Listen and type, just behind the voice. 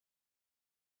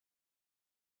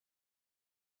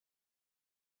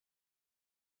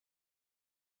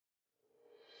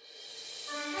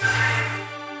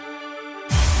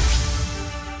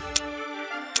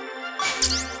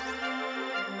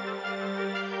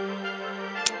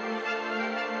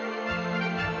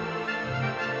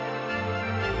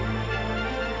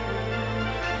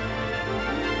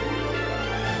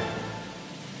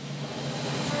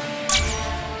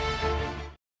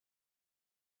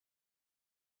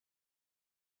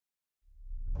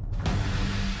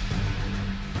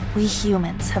We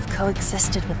humans have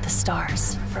coexisted with the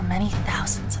stars for many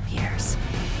thousands of years.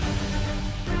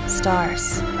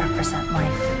 Stars represent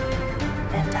life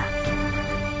and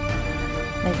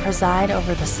death. They preside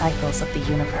over the cycles of the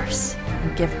universe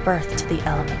and give birth to the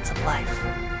elements of life.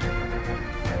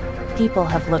 People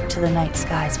have looked to the night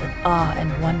skies with awe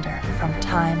and wonder from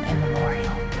time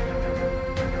immemorial.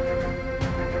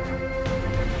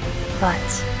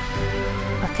 But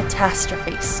a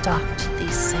catastrophe stalked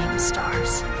these same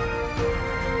stars.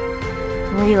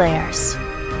 Relayers,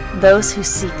 those who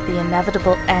seek the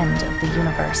inevitable end of the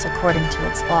universe according to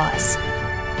its laws,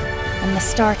 and the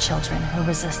star children who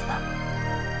resist them.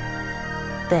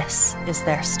 This is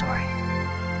their story.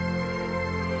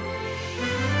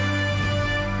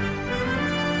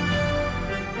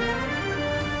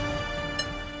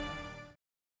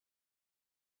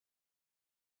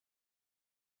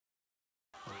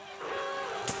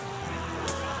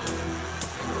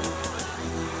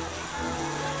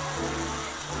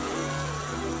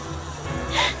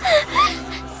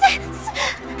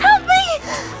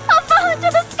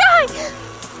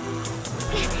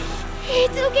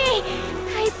 It's okay.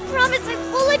 I promise I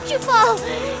won't let you fall.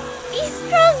 Be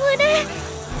strong, Luna.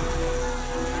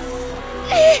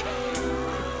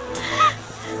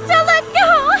 Don't let go.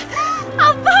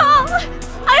 I'll fall.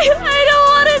 I don't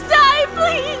want to die.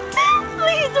 Please.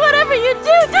 Please, whatever you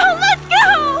do, don't let go.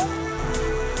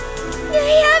 I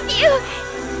have you.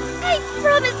 I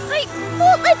promise I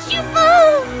won't let you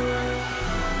fall.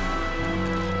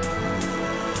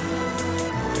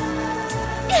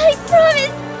 I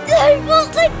promise. I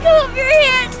won't let go of your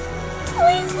hand!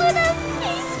 Please, Luna,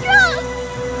 be strong!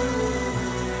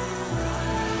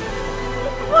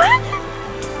 What?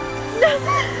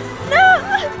 No!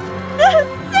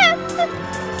 Sis!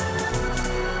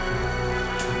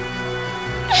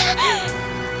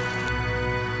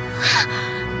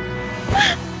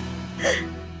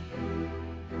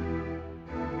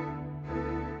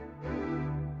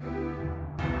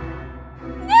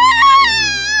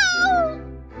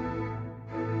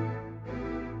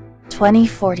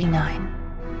 2049.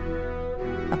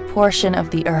 A portion of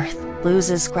the Earth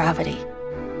loses gravity,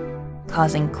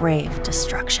 causing grave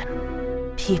destruction.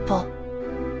 People,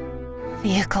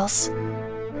 vehicles,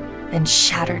 and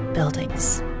shattered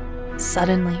buildings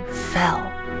suddenly fell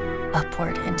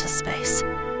upward into space.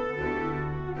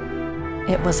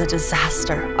 It was a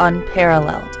disaster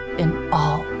unparalleled in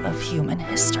all of human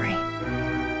history.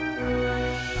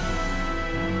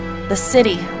 The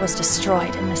city was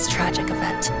destroyed in this tragic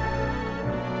event.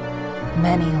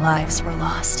 Many lives were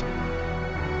lost.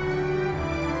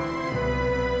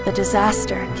 The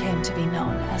disaster came to be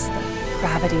known as the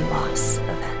Gravity Loss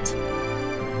Event.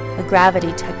 The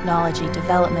Gravity Technology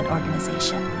Development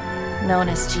Organization, known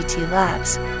as GT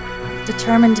Labs,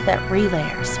 determined that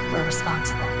relayers were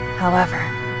responsible. However,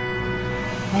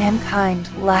 mankind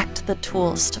lacked the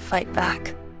tools to fight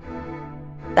back.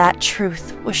 That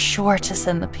truth was sure to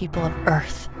send the people of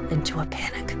Earth into a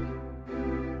panic.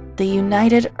 The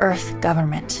United Earth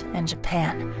government and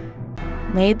Japan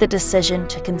made the decision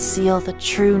to conceal the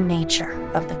true nature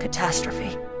of the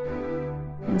catastrophe,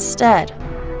 instead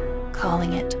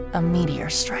calling it a meteor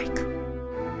strike.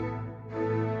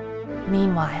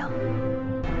 Meanwhile,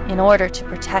 in order to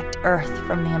protect Earth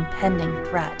from the impending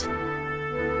threat,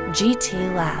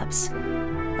 GT Labs,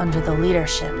 under the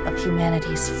leadership of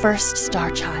humanity's first star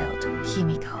child,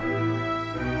 Himiko,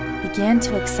 began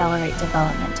to accelerate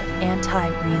development of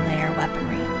anti-relayer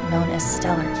weaponry known as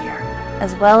stellar gear,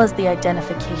 as well as the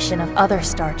identification of other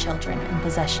star children in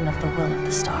possession of the will of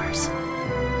the stars.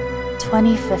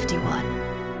 2051.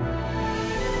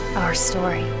 Our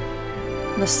story,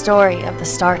 the story of the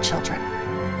star children,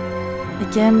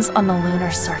 begins on the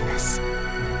lunar surface,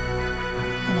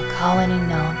 in a colony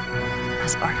known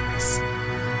as Artemis.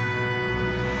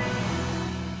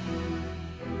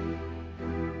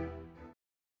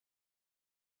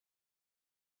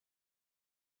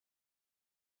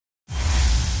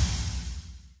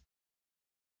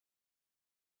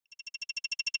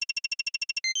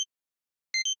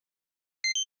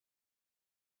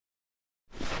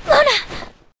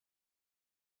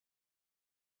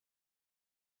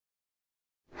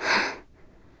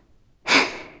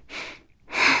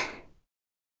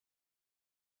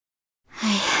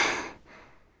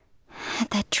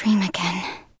 That dream again.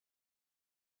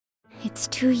 It's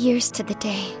 2 years to the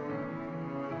day.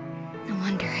 No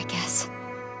wonder, I guess.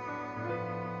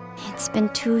 It's been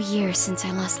 2 years since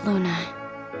I lost Luna.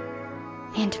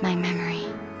 And my memory.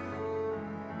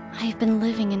 I've been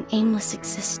living an aimless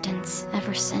existence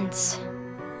ever since.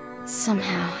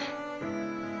 Somehow,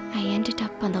 I ended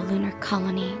up on the lunar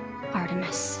colony,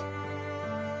 Artemis.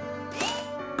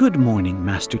 Good morning,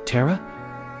 Master Terra.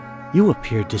 You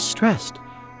appear distressed.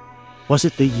 Was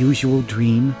it the usual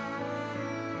dream?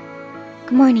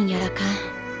 Good morning, Yoraka.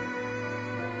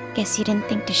 Guess you didn't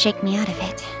think to shake me out of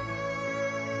it.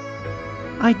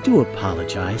 I do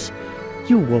apologize.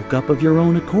 You woke up of your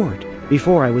own accord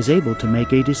before I was able to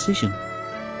make a decision.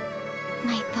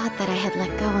 I thought that I had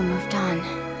let go and moved on,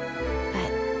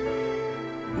 but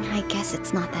I guess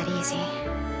it's not that easy.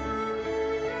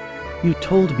 You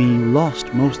told me you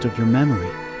lost most of your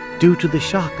memory due to the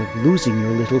shock of losing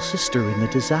your little sister in the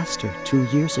disaster 2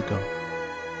 years ago.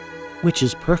 Which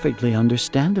is perfectly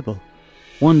understandable.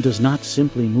 One does not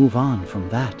simply move on from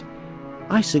that.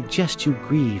 I suggest you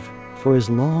grieve for as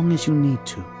long as you need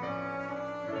to.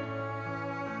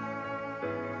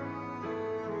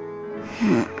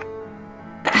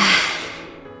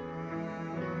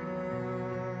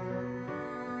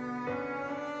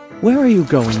 Where are you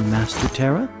going, Master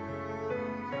Terra?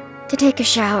 To take a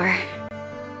shower.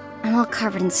 I'm all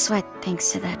covered in sweat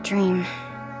thanks to that dream.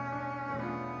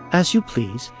 As you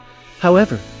please.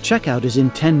 However, checkout is in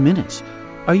 10 minutes.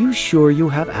 Are you sure you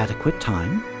have adequate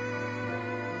time?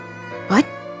 What?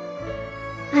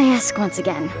 I ask once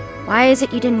again, why is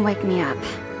it you didn't wake me up?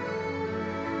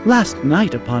 Last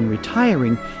night upon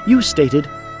retiring, you stated,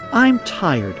 "I'm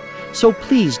tired, so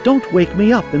please don't wake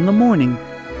me up in the morning."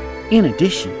 In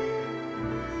addition,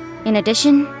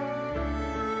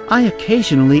 I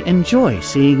occasionally enjoy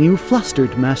seeing you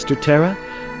flustered, Master Terra.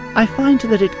 I find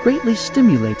that it greatly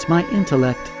stimulates my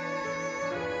intellect.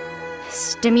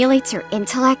 Stimulates your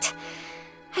intellect?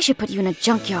 I should put you in a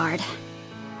junkyard.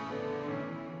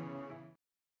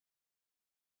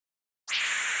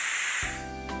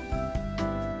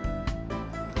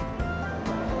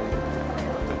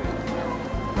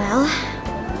 Well?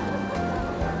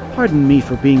 Pardon me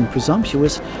for being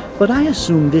presumptuous, but I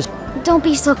assume this... Don't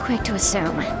be so quick to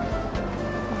assume.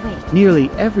 Wait. Nearly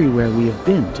everywhere we have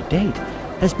been to date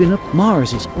has been up.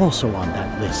 Mars is also on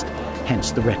that list,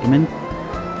 hence the recommend...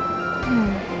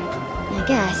 I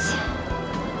guess.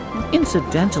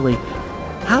 Incidentally,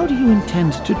 how do you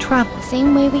intend to travel?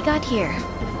 Same way we got here.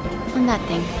 On that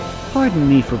thing. Pardon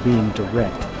me for being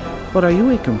direct, but are you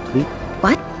a complete...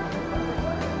 What?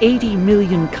 80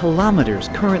 million kilometers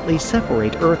currently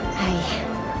separate Earth... I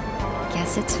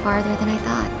guess it's farther than I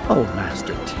thought. Oh,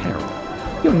 Master Terra,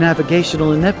 your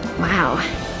navigational inept... Wow.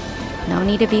 No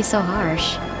need to be so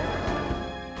harsh.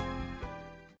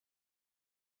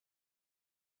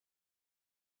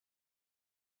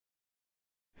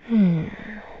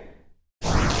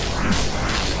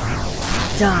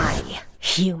 Die,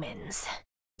 humans.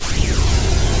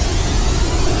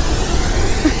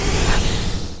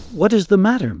 What is the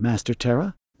matter, Master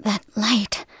Terra? That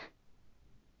light.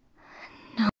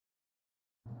 No.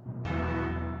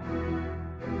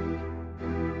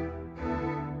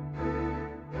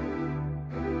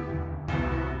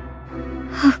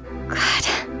 Oh, God.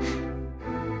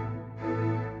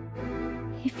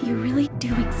 If you really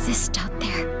do exist out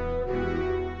there,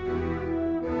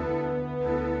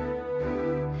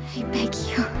 I beg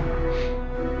you,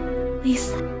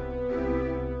 please.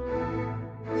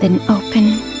 Then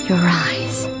open your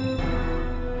eyes.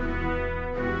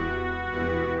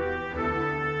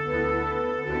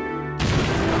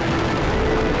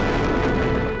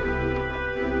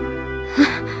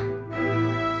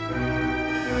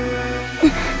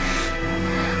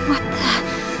 What the?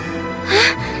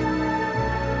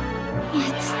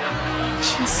 It's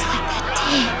just like that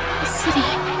day, the city.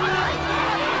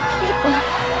 People.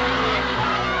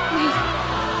 Wait.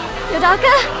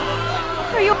 Yodaka?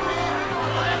 Are you...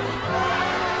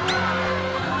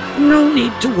 No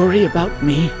need to worry about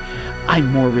me. I'm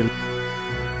more Thank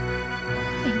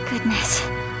goodness.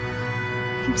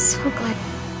 I'm so glad.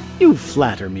 You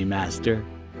flatter me, Master.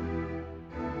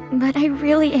 But I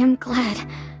really am glad.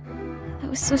 I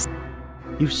was so...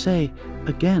 You say,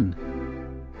 again.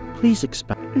 Please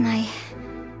expect... My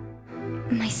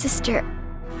sister...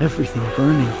 Everything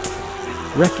burning.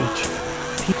 Wreckage.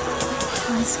 What the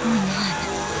hell is going on?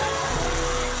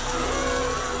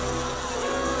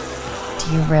 Do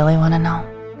you really want to know?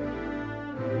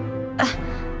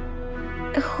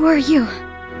 Who are you?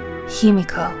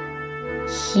 Himiko.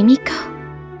 Himiko?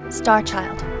 Star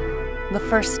Child. The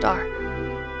first star.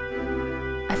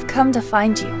 I've come to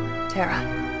find you, Terra.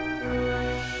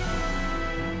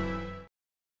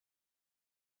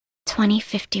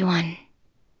 2051.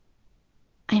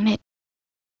 I'm at...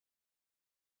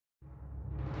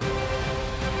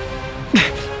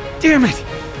 Damn it!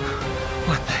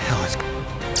 What the hell is...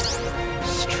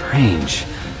 Strange.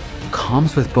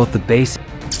 Comms with both the base...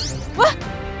 What?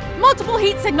 Multiple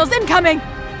heat signals incoming!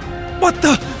 What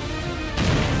the...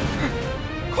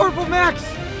 Corporal Max!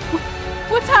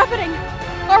 What's happening?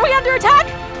 Are we under attack?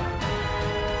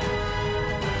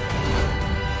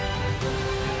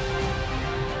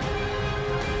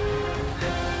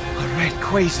 Alright,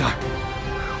 Quasar.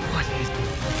 What is...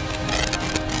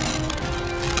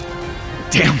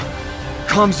 Damn!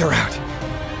 Comms are out!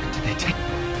 Did they take...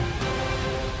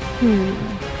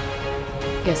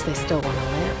 Guess they still want to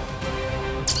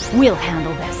live. We'll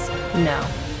handle this. No.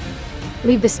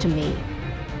 Leave this to me.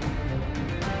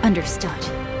 Understood.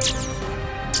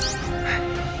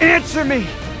 Answer me!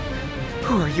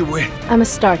 Who are you with? I'm a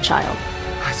Star Child.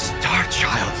 A Star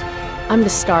Child? I'm the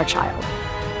Star Child.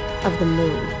 Of the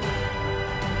moon.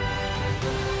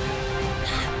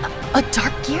 A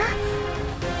dark gear?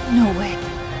 No way.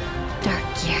 Dark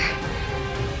gear.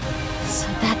 So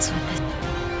that's what this...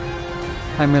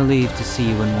 I'm relieved to see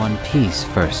you in one piece,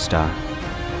 First Star.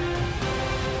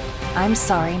 I'm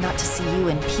sorry not to see you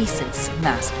in pieces,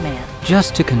 Masked Man.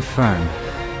 Just to confirm,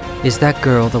 is that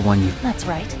girl the one you... That's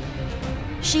right.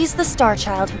 She's the Star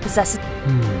Child who possesses...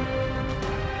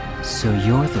 So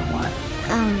you're the one.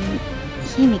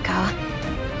 Himiko.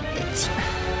 It's...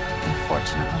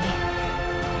 Unfortunately.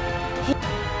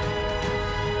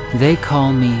 They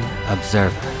call me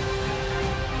Observer.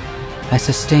 I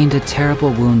sustained a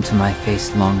terrible wound to my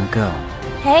face long ago.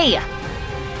 Hey!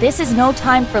 This is no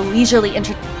time for leisurely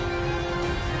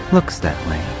Looks that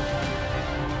way.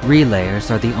 Relayers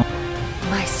are the only...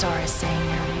 My star is saying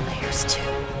they're relayers too.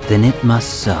 Then it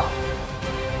must so.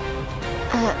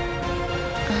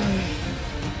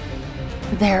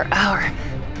 They're our...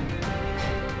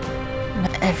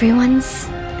 everyone's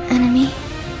enemy?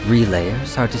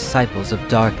 Relayers are disciples of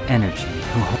dark energy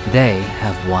they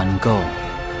have one goal.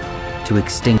 To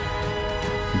extinct...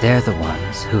 They're the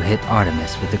ones who hit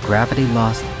Artemis with the gravity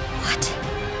loss... What?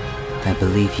 I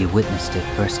believe you witnessed it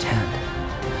firsthand.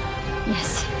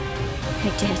 Yes, I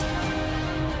did.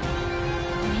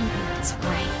 Maybe that's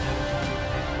why.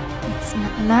 It's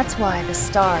not... And that's why the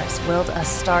stars willed us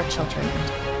Star Children.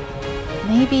 And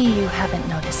maybe you haven't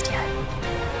noticed yet,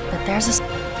 but there's a...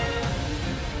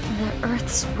 The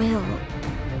Earth's will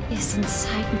is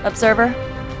inside me. Observer,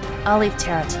 I'll leave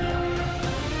Terra to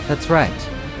you. That's right.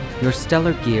 Your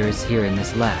stellar gear is here in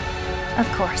this lab.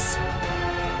 Of course.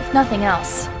 If nothing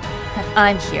else,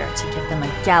 I'm here to give them a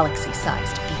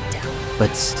galaxy-sized beatdown.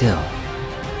 But still...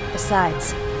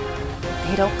 Besides,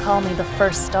 they don't call me the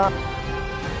First Star.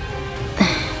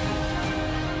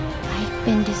 I've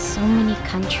been to so many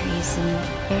countries and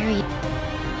very...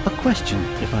 A question,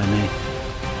 if I may.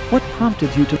 What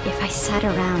prompted you to... If I sat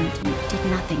around and did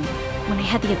nothing, when I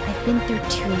had the... I've been through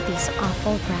 2 of these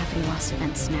awful gravity loss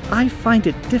events now. I find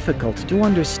it difficult to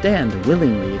understand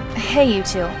willingly. Hey, you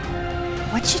two.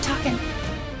 What you talking?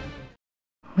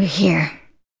 We're here.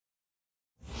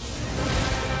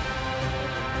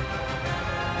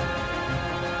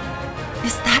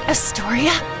 Is that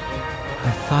Astoria?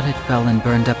 I thought it fell and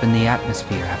burned up in the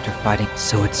atmosphere after fighting,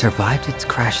 so it survived its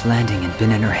crash landing and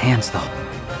been in her hands the whole...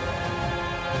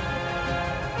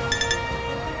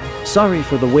 Sorry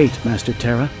for the wait, Master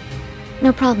Terra.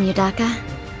 No problem, Yudaka.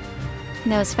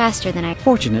 That was faster than I...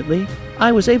 Fortunately,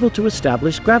 I was able to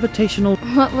establish gravitational...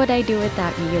 What would I do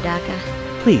without you, Yudaka?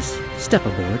 Please, step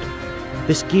aboard.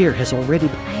 This gear has already...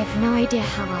 I have no idea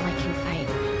how well I can fight,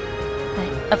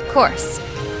 but... Of course.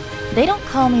 They don't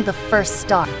call me the First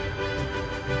Star.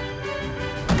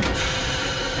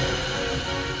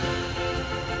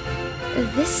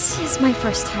 This is my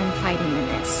first time fighting in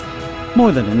this.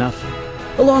 More than enough.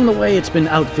 Along the way, it's been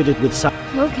outfitted with...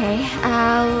 Okay,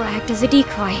 I'll act as a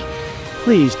decoy.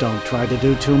 Please don't try to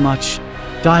do too much.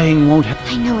 Dying won't have...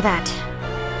 I know that.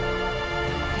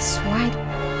 I swore I'd...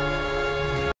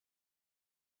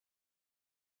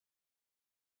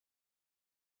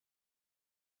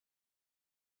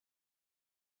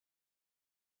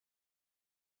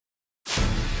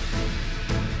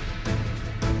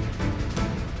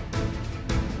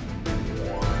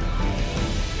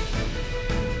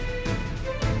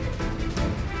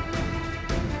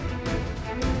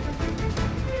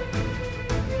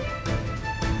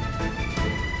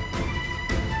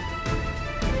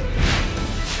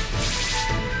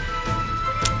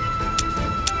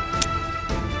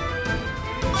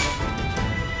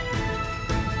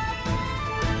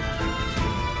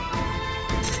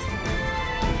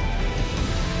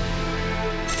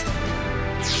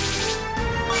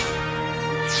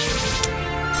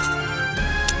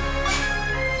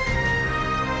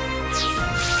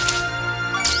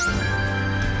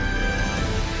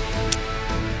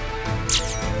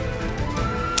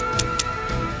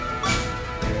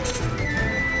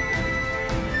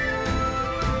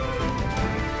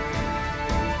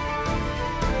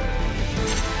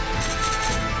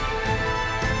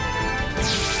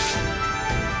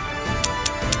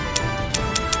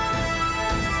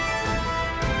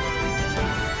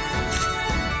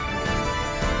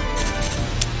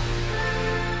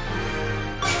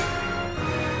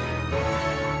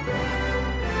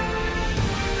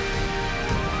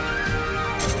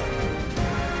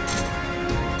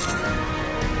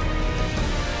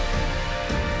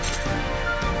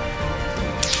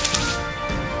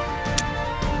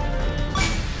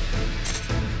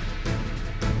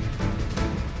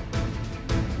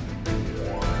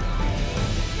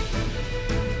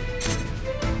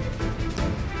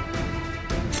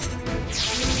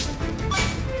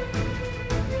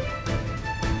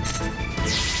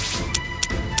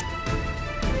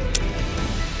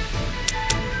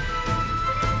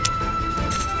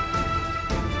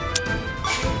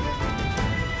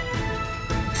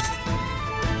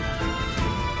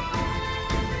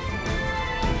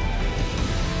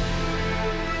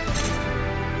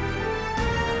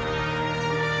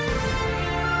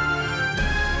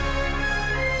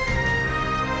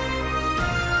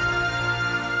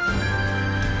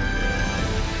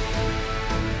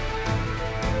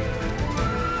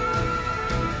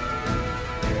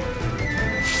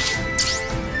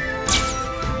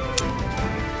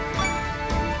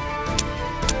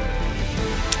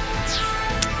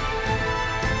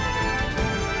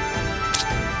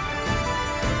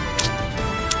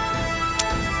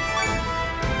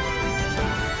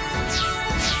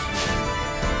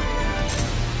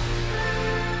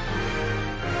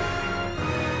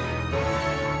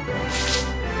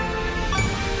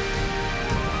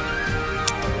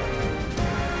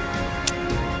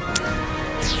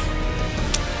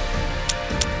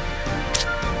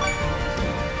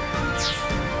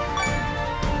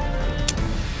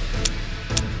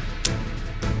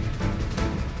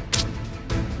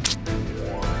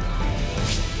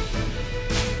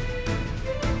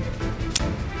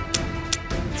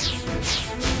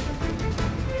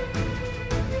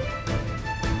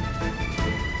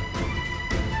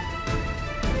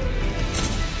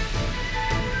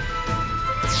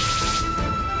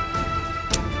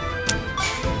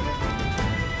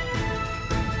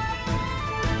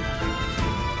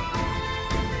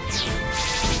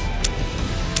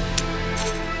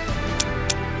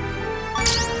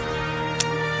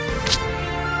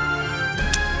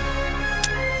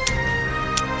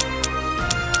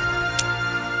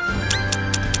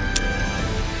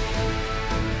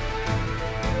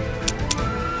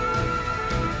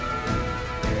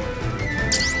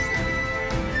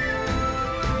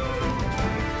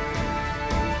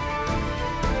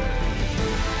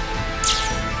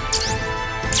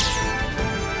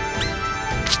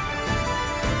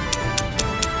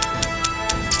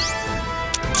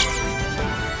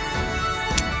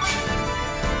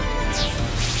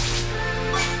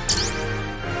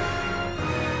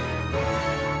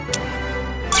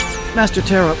 Master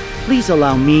Terra, please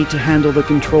allow me to handle the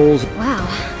controls. Wow.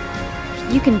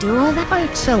 You can do all that? I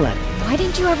excel at it. Why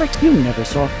didn't you ever... You never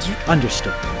saw. You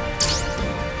understood.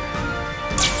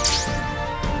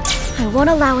 I won't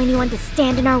allow anyone to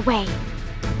stand in our way.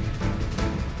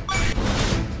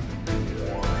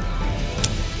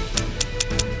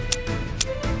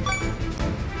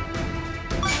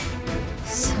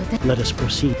 So that... Let us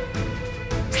proceed.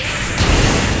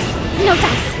 No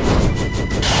dice!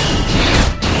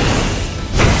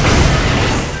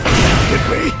 Hit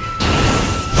me!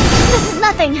 This is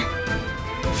nothing!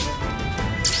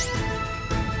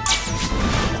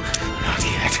 Not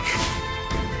yet.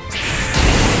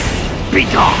 Be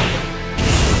gone!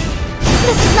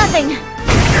 This is nothing!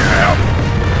 Help!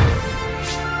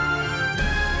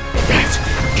 That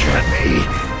can't be.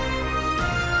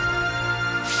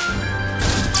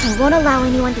 I won't allow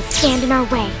anyone to stand in our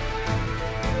way.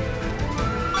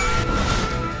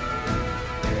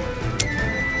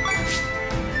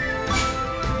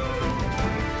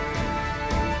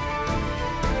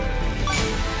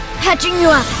 Catching you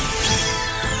up!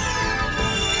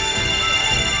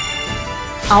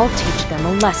 I'll teach them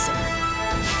a lesson.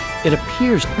 It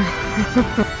appears.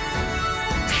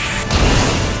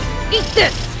 Eat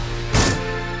this!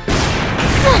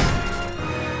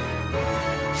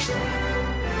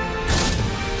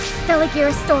 Steligear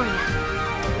Astoria,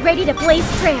 ready to blaze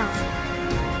trails.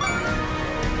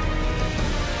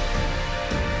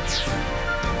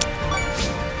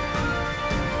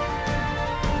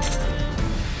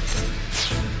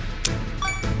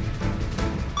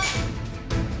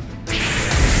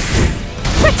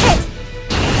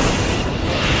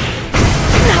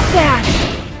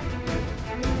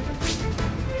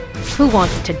 Who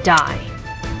wants to die?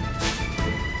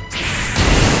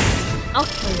 I'll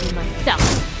kill you myself.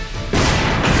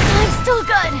 I'm still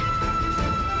good!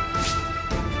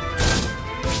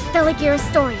 Steligear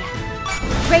Astoria,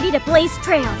 ready to blaze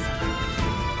trails.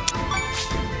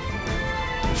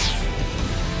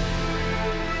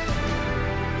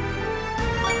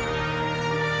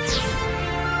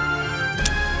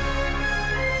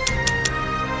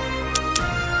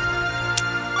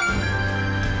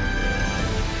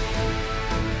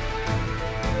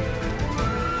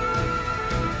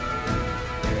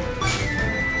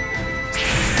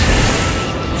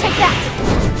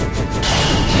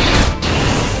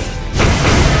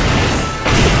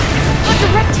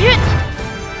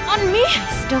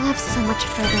 Still have so much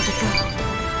further to go.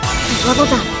 I've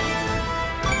leveled up.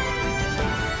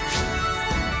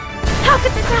 How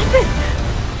could this happen?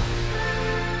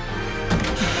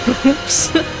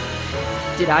 Oops.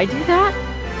 Did I do that?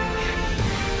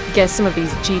 Guess some of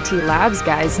these GT Labs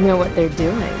guys know what they're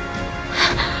doing.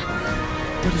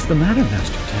 What is the matter,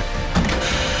 Master Terra?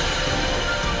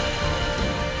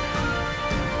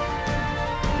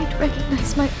 I'd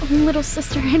recognize my own little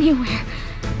sister anywhere.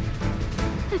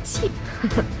 That's you.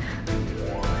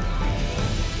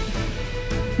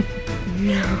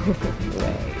 No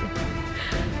way.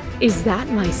 Is that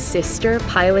my sister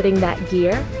piloting that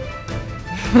gear?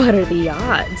 What are the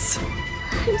odds?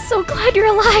 I'm so glad you're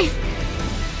alive.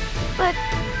 But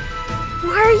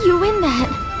why are you in that?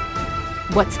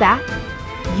 What's that?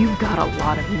 You've got a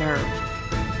lot of nerve.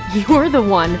 You're the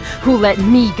one who let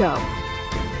me go.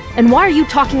 And why are you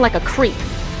talking like a creep?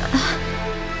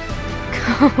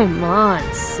 Come on,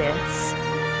 sis.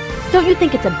 Don't you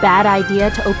think it's a bad idea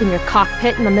to open your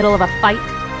cockpit in the middle of a fight?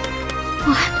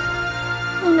 What?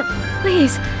 Oh no,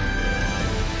 please.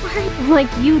 Why are you... Like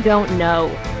you don't know.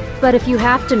 But if you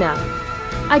have to know,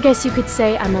 I guess you could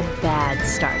say I'm a bad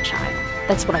Star Child.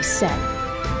 That's what I said.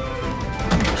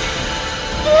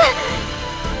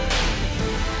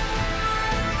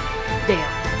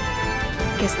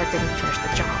 Damn. Guess that didn't finish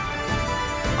the job.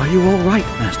 Are you all right,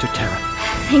 Master Terra?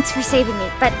 Thanks for saving me,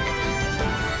 but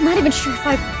I'm not even sure if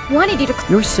I wanted you to...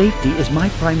 Your safety is my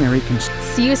primary concern.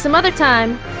 See you some other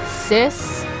time,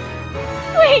 sis.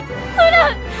 Wait!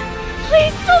 Luna!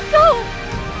 Please don't go!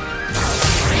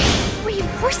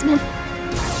 Reinforcement?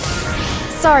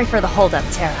 Sorry for the holdup,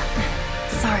 Terra.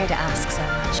 Sorry to ask so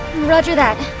much. Roger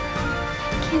that.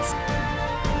 Can't...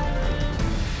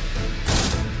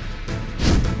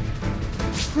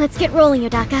 Let's get rolling,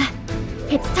 Yodaka.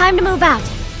 It's time to move out.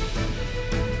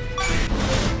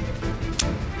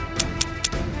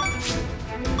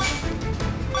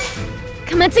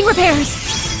 Commencing repairs.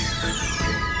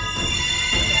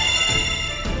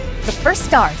 The first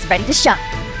star is ready to shine.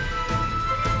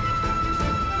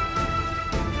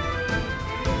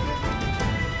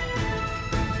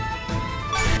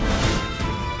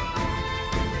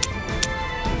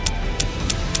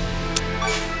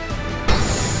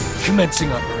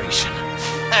 Commencing operation.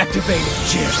 Activating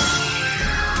jib.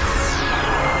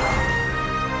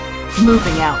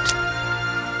 moving out.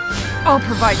 I'll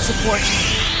provide support.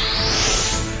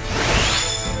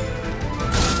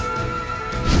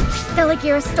 Stellar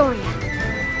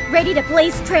Astoria, ready to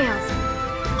blaze trails.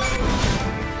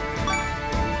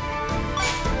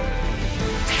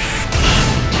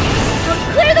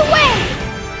 Clear the way!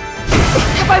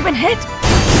 Have I been hit?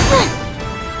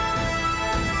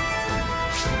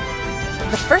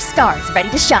 The first star is ready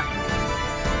to shine.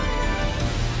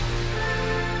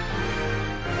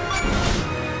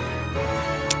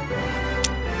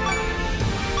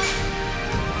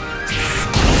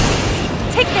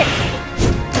 Take this!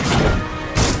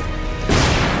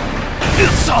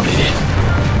 It's solid!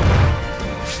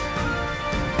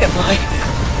 Am I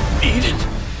needed?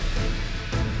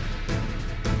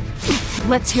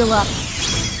 Let's heal up.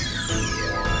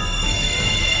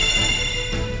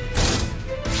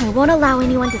 I won't allow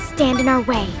anyone to stand in our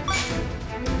way.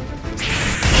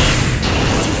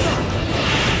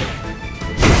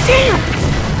 Damn!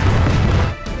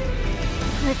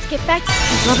 Let's get back to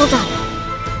leveled up.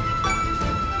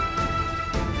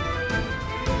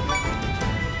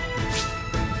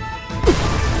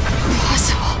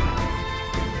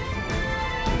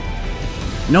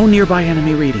 No nearby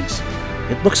enemy readings.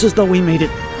 It looks as though we made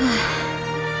it.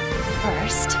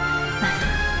 First,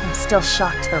 I'm still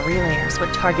shocked the relayers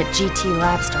would target GT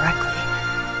Labs directly.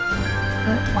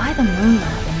 But why the Moon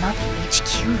Lab and not the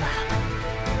HQ Lab?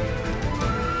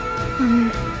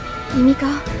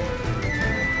 Himiko?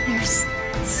 There's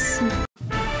some...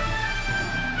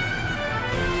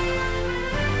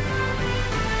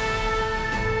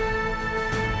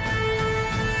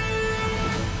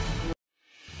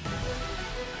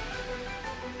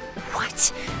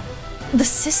 What? The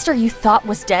sister you thought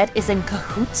was dead is in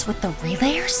cahoots with the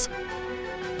relayers?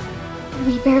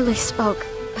 We barely spoke,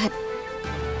 but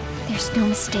there's no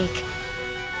mistake.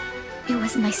 It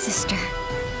was my sister,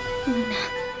 Luna.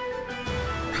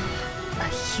 A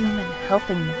human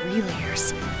helping the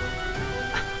relayers.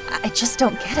 I just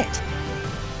don't get it.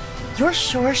 You're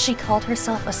sure she called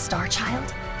herself a Star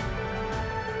Child?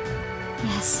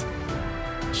 Yes.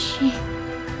 She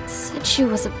said she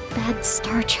was a bad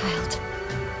Star Child.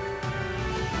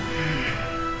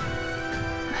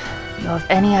 You have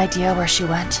any idea where she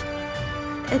went?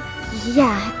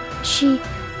 Yeah, she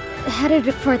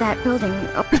headed for that building.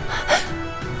 Oh,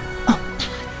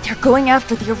 they're going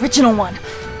after the original one.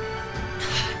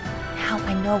 Now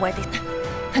I know why they...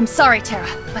 I'm sorry, Terra,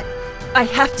 but I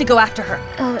have to go after her.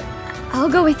 I'll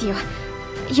go with you.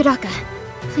 Yuraka,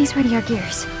 please ready our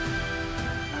gears.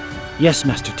 Yes,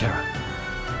 Master Terra.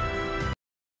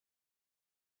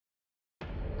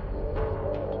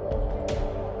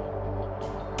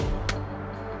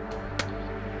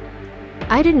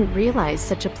 I didn't realize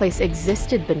such a place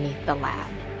existed beneath the lab.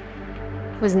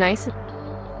 It was nice.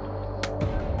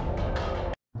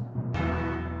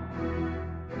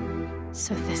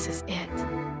 So this is it.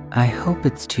 I hope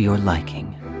it's to your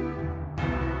liking.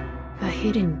 A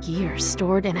hidden gear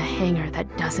stored in a hangar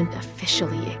that doesn't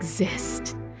officially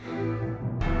exist.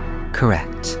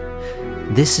 Correct.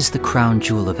 This is the crown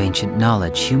jewel of ancient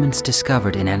knowledge humans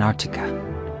discovered in Antarctica.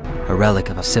 A relic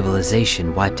of a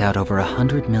civilization wiped out over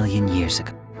 100 million years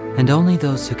ago. And only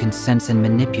those who can sense and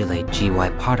manipulate GY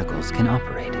particles can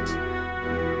operate it.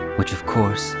 Which of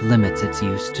course limits its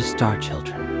use to star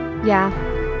children. Yeah,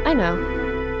 I know.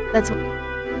 That's...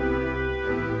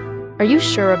 Are you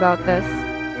sure about this?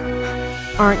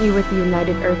 Aren't you with the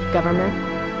United Earth government?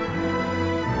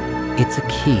 It's a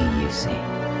key, you see.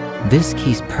 This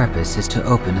key's purpose is to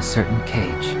open a certain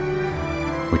cage.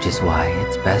 Which is why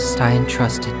it's best I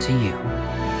entrust it to you.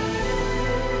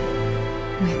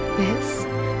 With this,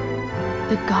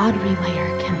 the God Relayer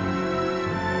can...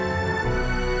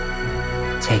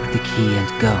 Take the key and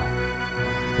go,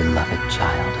 beloved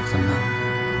child of the moon.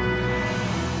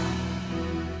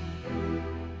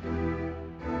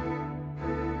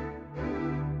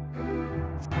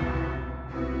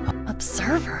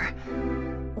 Observer?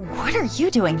 What are you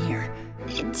doing here?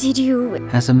 Did you...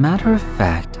 As a matter of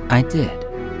fact, I did.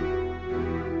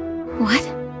 What?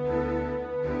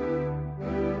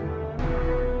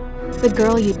 The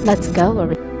girl you... Let's go, or...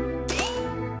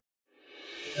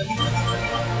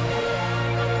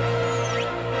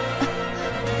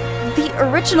 The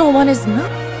original one is Moon.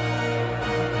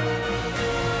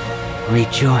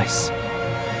 Rejoice.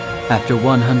 After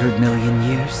 100 million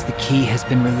years, the key has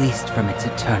been released from its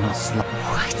eternal slumber.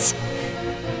 What?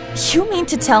 You mean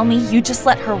to tell me you just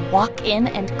let her walk in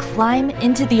and climb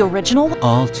into the original one?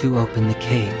 All to open the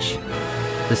cage.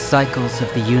 The cycles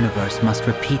of the universe must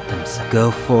repeat themselves.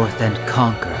 Go forth and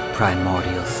conquer,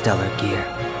 primordial stellar gear.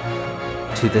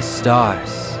 To the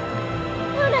stars.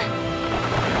 Luna!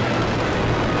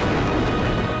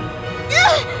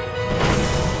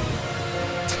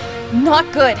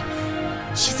 not good.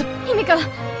 She's a... Himiko,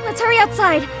 let's hurry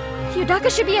outside. Yudaka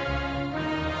should be...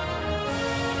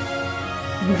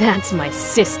 That's my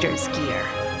sister's gear.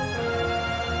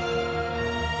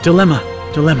 Dilemma.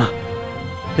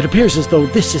 It appears as though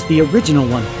this is the original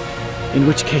one, in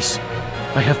which case,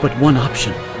 I have but one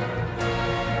option.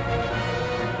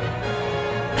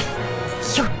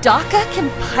 Yudaka can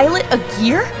pilot a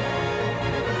gear?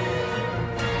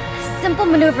 Simple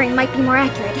maneuvering might be more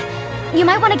accurate. You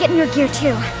might want to get in your gear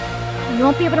too. You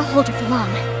won't be able to hold her for long.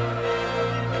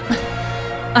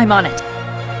 I'm on it.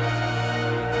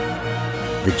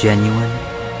 The genuine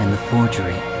and the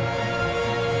forgery.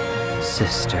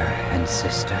 Sister and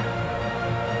sister.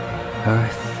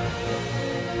 Earth.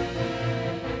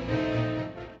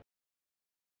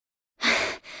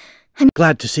 I'm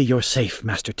glad to see you're safe,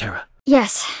 Master Terra.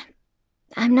 Yes.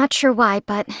 I'm not sure why,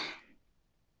 but...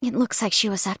 it looks like she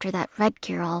was after that red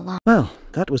gear all along. Well,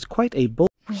 that was quite a bold...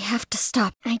 We have to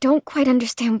stop. I don't quite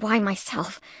understand why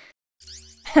myself.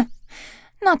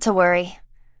 Not to worry.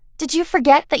 Did you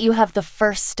forget that you have the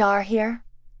first star here?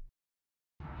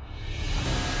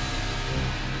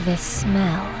 This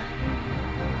smell.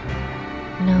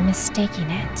 No mistaking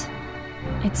it.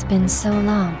 It's been so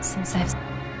long since I've...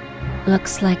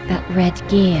 Looks like that red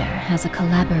gear has a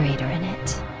collaborator in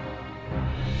it.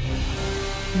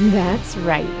 That's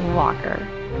right, Walker.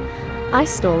 I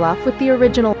stole off with the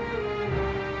original.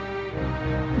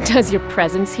 Does your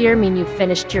presence here mean you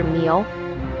finished your meal?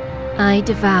 I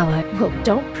devoured. Well,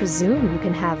 don't presume you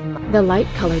can have the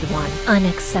light-colored one.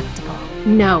 Unacceptable.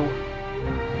 No.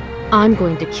 I'm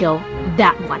going to kill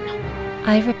that one.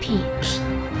 I repeat.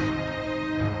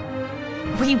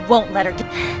 We won't let her get...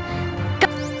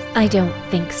 I don't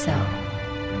think so.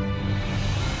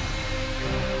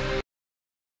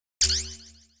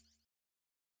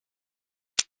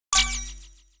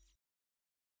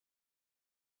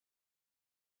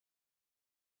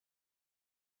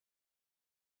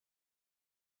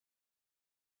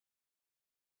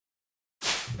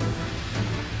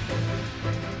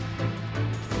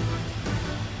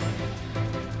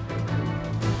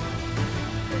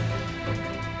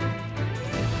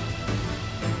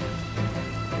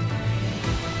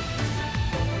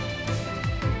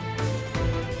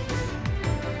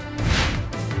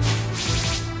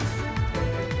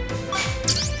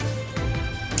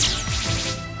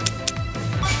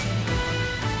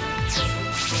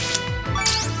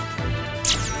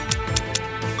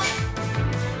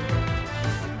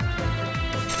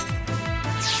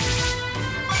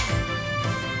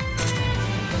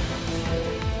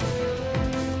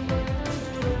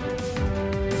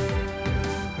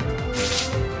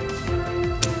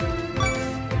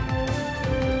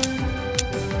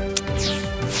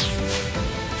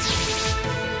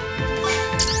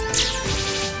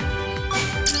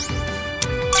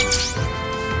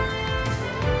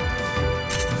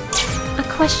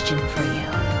 Question for you.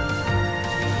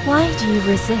 Why do you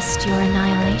resist your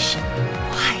annihilation?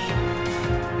 Why?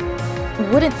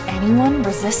 Wouldn't anyone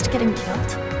resist getting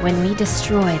killed? When we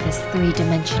destroy this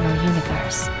three-dimensional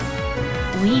universe,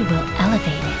 we will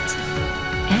elevate it,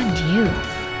 and you,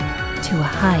 to a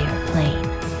higher plane.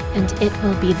 And it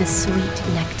will be the sweet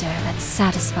nectar that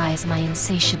satisfies my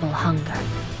insatiable hunger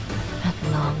at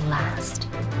long last.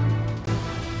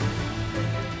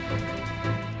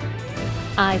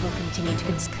 I will continue to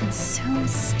consume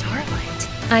starlight.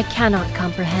 I cannot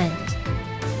comprehend.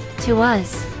 To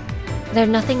us, they're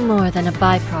nothing more than a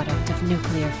byproduct of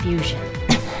nuclear fusion.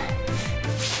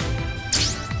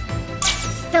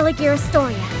 Stellar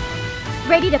Astoria,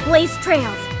 ready to blaze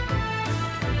trails.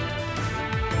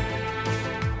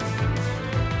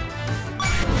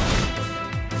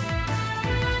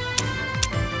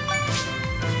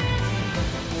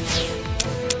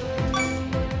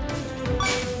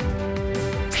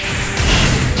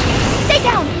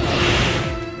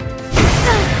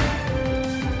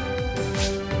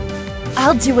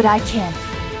 I'll do what I can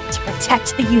to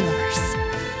protect the universe.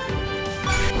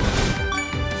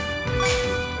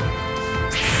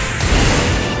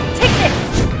 Take this!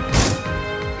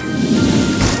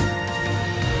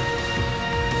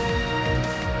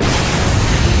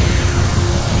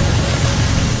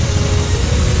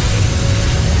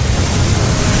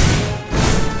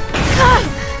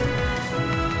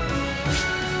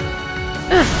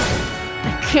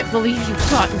 I can't believe you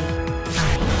taught me.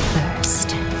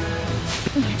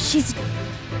 She's...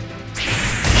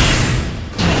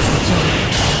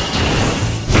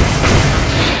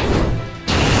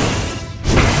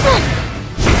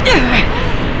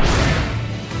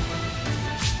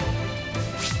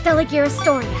 Stellar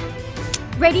Astoria,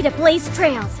 ready to blaze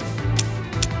trails.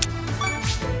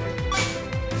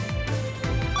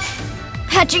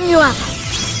 catching you up.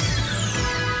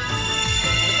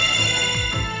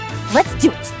 Let's do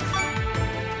it!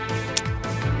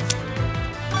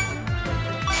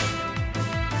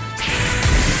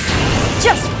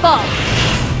 Just fall!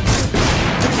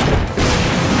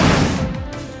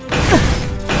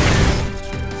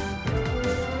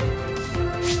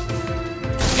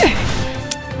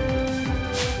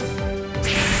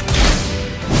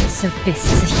 So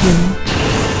this is a human.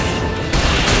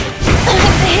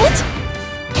 Hit?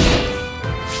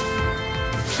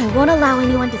 I won't allow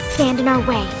anyone to stand in our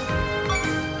way.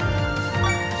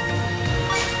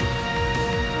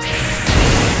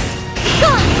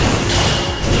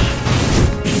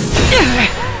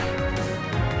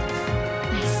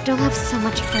 I still have so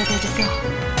much further to go. I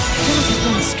gotta be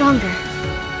getting stronger.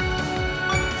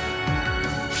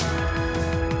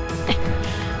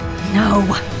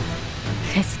 No!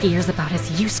 This gear's about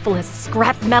as useful as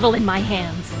scrap metal in my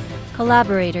hands.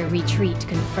 Collaborator retreat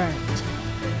confirmed.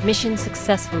 Mission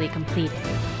successfully completed.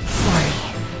 Sorry.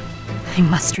 I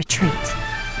must retreat.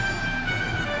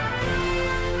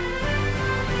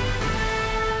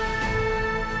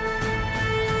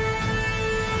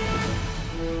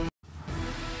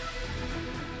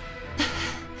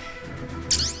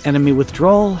 Enemy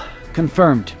withdrawal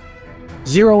confirmed.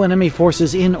 0 enemy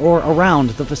forces in or around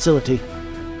the facility.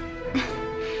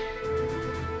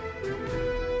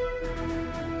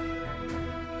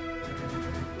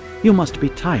 You must be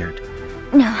tired.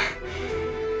 No.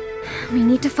 We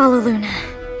need to follow Luna.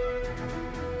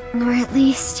 Or at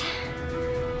least...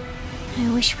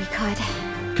 I wish we could.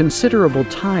 Considerable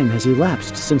time has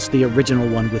elapsed since the original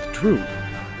one withdrew.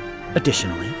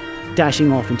 Additionally,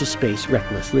 dashing off into space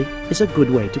recklessly is a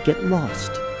good way to get lost.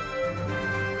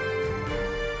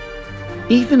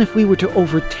 Even if we were to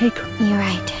overtake her... You're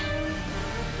right.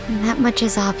 That much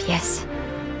is obvious.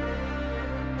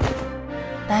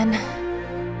 Then,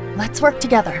 let's work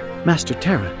together. Master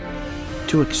Terra,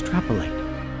 to extrapolate,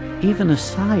 even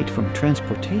aside from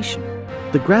transportation,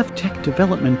 the GravTech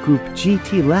development group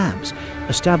GT Labs,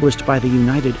 established by the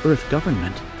United Earth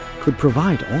government, could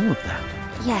provide all of that.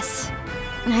 Yes,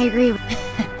 I agree.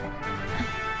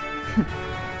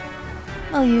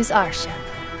 We'll use our ship.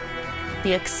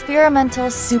 The experimental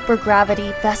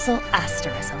supergravity vessel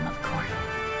Asterism, of course.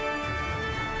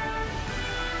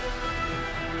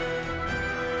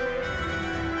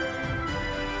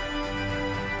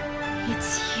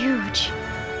 It's huge.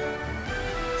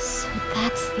 So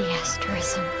that's the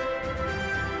asterism.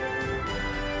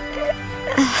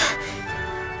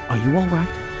 Are you all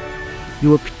right?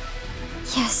 You appear...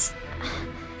 Yes.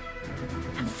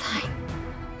 I'm fine.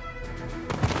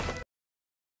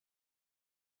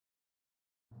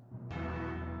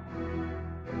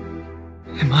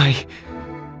 Am I...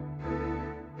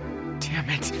 Damn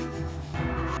it.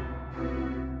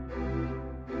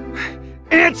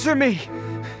 Answer me!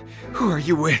 Who are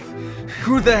you with?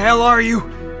 Who the hell are you?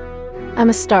 I'm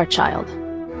a Star Child.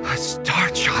 A Star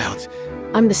Child?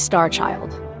 I'm the Star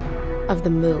Child of the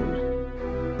moon.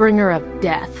 Bringer of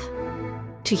death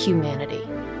to humanity.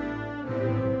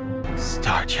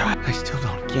 Star Child? I still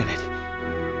don't get it.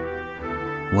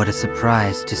 What a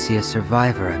surprise to see a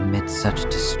survivor amid such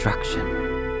destruction.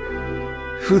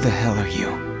 Who the hell are you?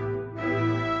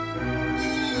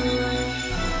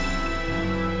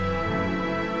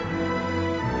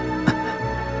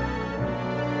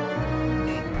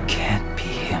 It can't be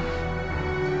him.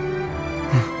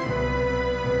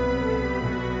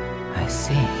 I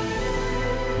see.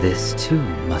 This too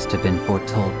must have been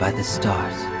foretold by the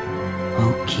stars.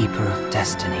 O Keeper of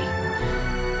Destiny,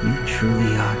 you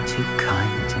truly are too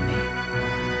kind to me.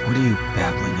 What are you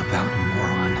babbling about,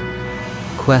 moron?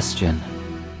 Question.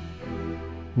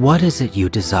 What is it you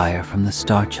desire from the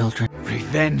Star Children?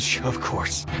 Revenge, of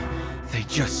course. They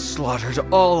just slaughtered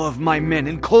all of my men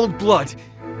in cold blood.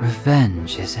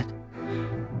 Revenge, is it?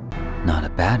 Not a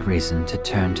bad reason to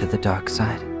turn to the dark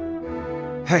side.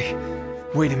 Hey,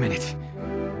 wait a minute.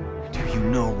 Do you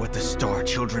know what the Star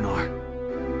Children are?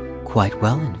 Quite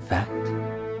well, in fact.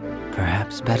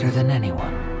 Perhaps better than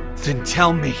anyone. Then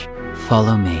tell me.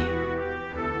 Follow me.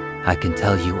 I can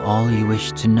tell you all you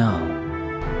wish to know.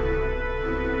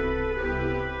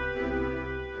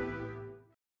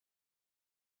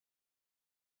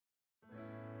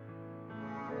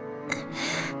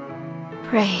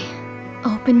 Pray,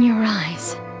 open your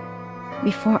eyes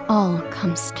before all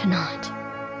comes to naught.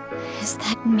 Is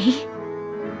that me?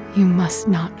 You must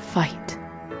not fight.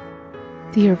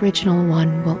 The original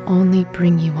one will only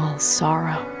bring you all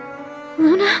sorrow.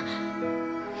 Luna?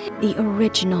 The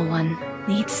original one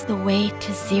leads the way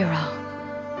to zero.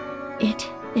 It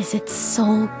is its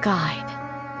sole guide.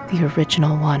 The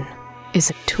original one is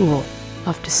a tool.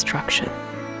 of destruction.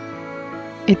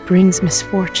 It brings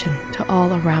misfortune to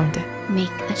all around it. Make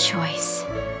a choice.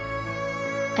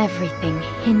 Everything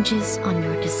hinges on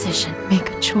your decision.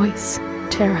 Make a choice,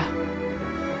 Terra.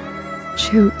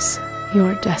 Choose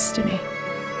your destiny.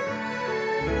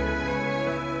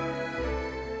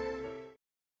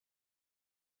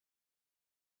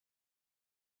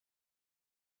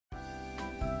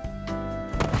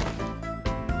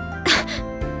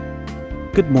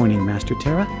 Good morning, Master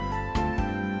Terra.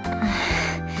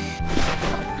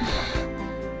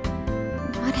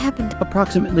 What happened?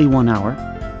 Approximately 1 hour.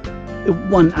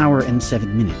 1 hour and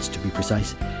 7 minutes, to be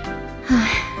precise.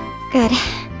 Good.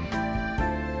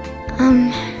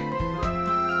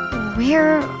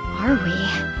 Where are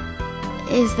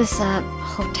we? Is this a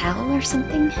hotel or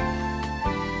something?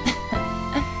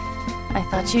 I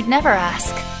thought you'd never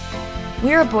ask.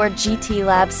 We're aboard GT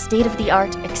Lab's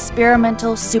state-of-the-art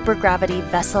experimental supergravity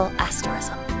vessel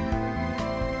Asterism.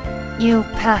 You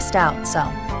passed out, so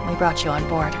we brought you on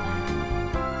board.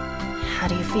 How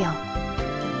do you feel?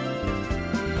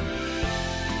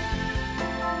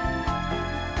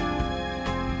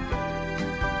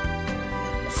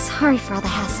 Sorry for all the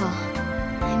hassle.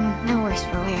 I'm no worse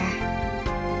for wear.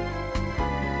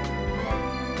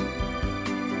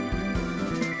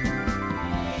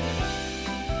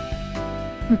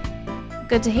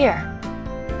 Good to hear.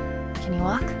 Can you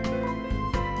walk? I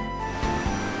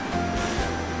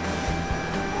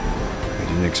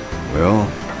didn't well...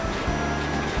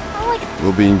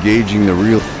 We'll be engaging the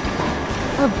real...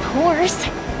 Of course.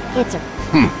 It's a...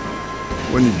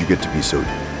 When did you get to be so...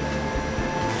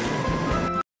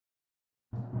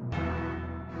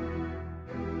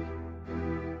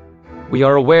 We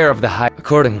are aware of the high...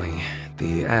 Accordingly,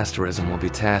 the Asterism will be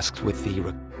tasked with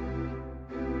the...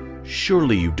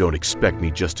 Surely you don't expect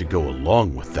me just to go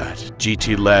along with that.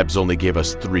 GT Labs only gave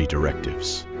us 3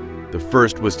 directives. The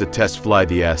first was to test fly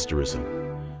the Asterism.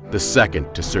 The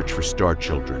second, to search for Star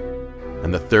Children.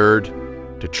 And the third,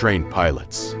 to train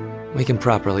pilots. We can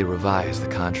properly revise the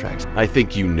contract. I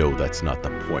think you know that's not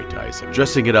the point, Isaac.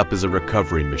 Dressing it up as a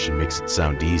recovery mission makes it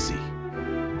sound easy.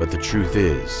 But the truth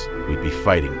is, we'd be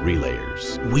fighting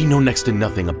relayers. We know next to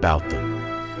nothing about them.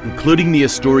 Including the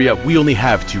Astoria, we only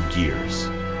have 2 gears.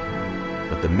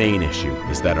 But the main issue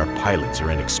is that our pilots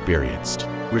are inexperienced.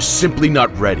 We're simply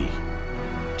not ready.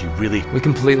 Do you really... We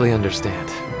completely understand.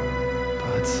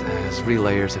 But as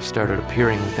relayers have started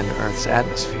appearing within Earth's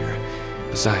atmosphere,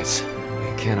 besides,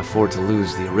 we can't afford to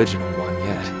lose the original one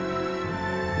yet.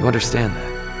 You understand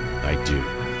that? I do.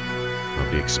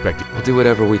 I'll be expecting... We'll do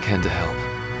whatever we can to help.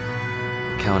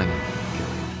 We're counting on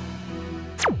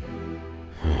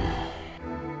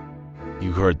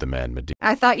You heard the man, Medea.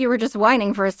 I thought you were just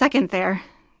whining for a second there.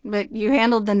 But you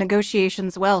handled the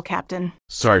negotiations well, Captain.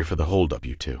 Sorry for the holdup,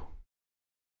 you two.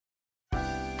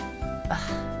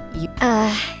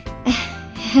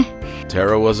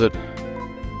 Terra, was it?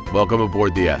 Welcome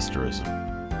aboard the Asterism.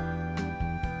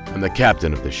 I'm the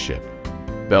captain of this ship,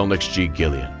 Belnix G.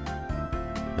 Gillian.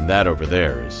 And that over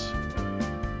there is...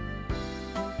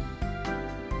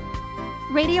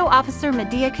 Radio Officer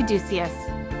Medea Caduceus.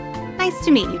 Nice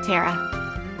to meet you, Terra.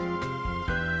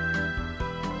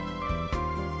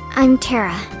 I'm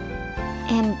Terra,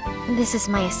 and this is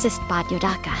my assist bot,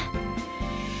 Yodaka.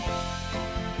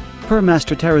 Per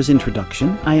Master Terra's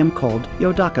introduction, I am called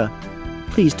Yodaka.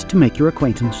 Pleased to make your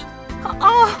acquaintance.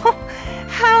 Oh,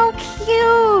 how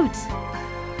cute!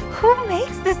 Who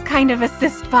makes this kind of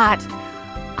assist bot?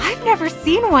 I've never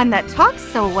seen one that talks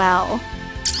so well.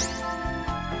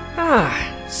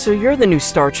 Ah, so you're the new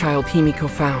Star Child Himiko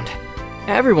found.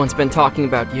 Everyone's been talking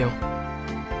about you.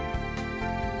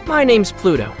 My name's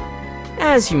Pluto.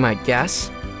 As you might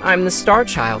guess, I'm the Star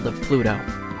Child of Pluto.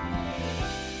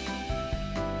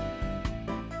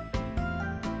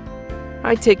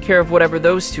 I take care of whatever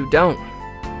those two don't.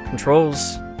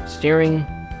 Controls, steering,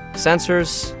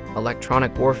 sensors,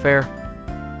 electronic warfare.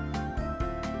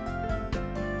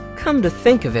 Come to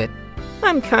think of it,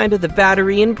 I'm kind of the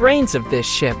battery and brains of this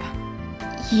ship.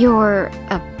 You're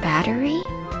a battery?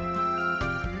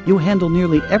 You handle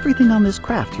nearly everything on this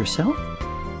craft yourself?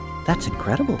 That's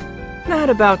incredible.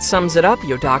 That about sums it up,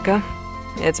 Yodaka.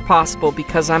 It's possible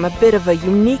because I'm a bit of a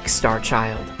unique Star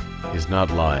Child. He's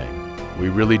not lying. We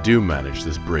really do manage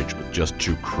this bridge with just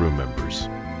 2 crew members.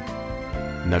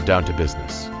 Now down to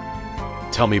business.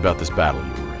 Tell me about this battle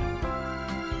you were in.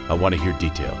 I want to hear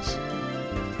details.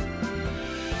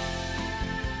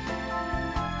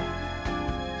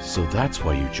 So that's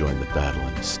why you joined the battle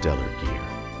in the stellar gear.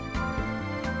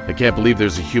 I can't believe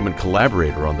there's a human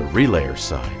collaborator on the relayer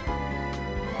side.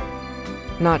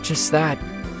 Not just that,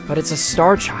 but it's a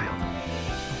Star Child.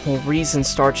 whole reason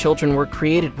Star Children were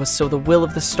created was so the will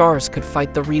of the stars could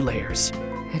fight the Relayers.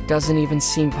 It doesn't even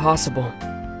seem possible.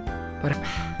 But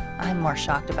I'm more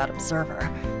shocked about Observer.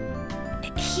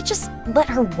 He just let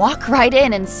her walk right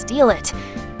in and steal it.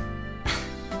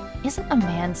 Isn't a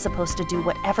man supposed to do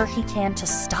whatever he can to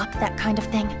stop that kind of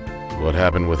thing? What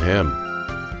happened with him?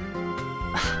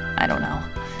 I don't know.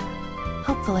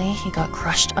 Hopefully he got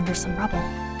crushed under some rubble.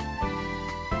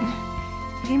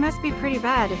 He must be pretty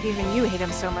bad if even you hate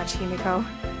him so much, Himiko.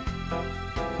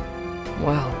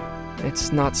 well,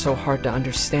 it's not so hard to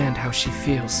understand how she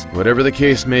feels. Whatever the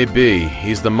case may be,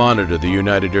 he's the monitor the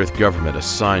United Earth government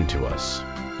assigned to us.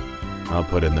 I'll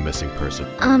put in the missing person.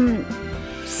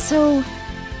 So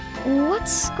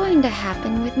what's going to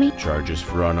happen with me? Charges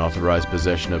for unauthorized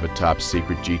possession of a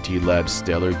top-secret GT Labs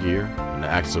stellar gear, and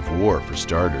acts of war for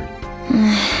starters.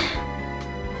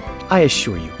 I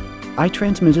assure you, I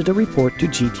transmitted a report to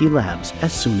GT Labs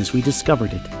as soon as we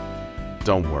discovered it.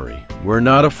 Don't worry, we're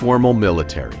not a formal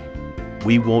military.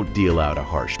 We won't deal out a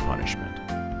harsh punishment.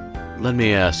 Let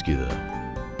me ask you though,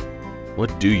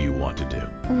 what do you want to do?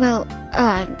 Well,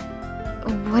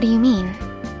 what do you mean?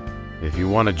 If you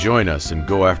want to join us and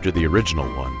go after the original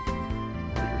one,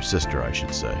 or your sister I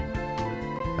should say,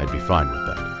 I'd be fine with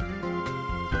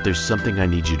that. But there's something I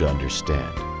need you to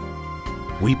understand.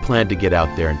 We plan to get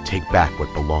out there and take back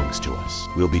what belongs to us.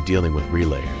 We'll be dealing with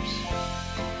relayers.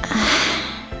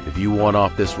 If you want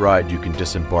off this ride, you can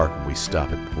disembark when we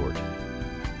stop at port.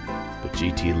 But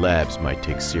GT Labs might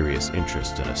take serious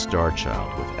interest in a Star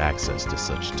Child with access to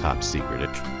such top-secret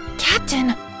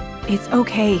Captain! It's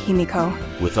okay, Himiko.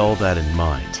 With all that in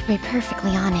mind... To be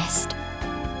perfectly honest,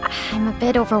 I'm a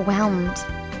bit overwhelmed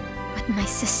with my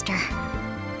sister.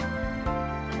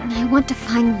 I want to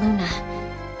find Luna.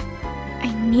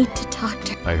 I need to talk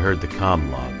to her. I heard the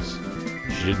comm logs.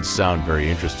 She didn't sound very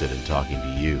interested in talking to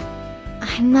you.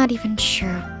 I'm not even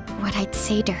sure what I'd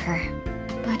say to her.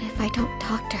 But if I don't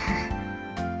talk to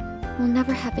her, we'll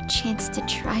never have a chance to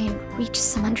try and reach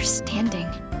some understanding.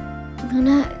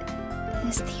 Luna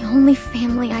is the only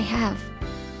family I have.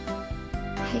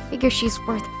 I figure she's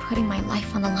worth putting my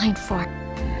life on the line for.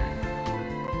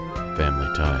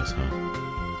 Family ties, huh?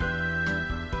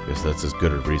 Guess that's as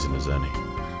good a reason as any.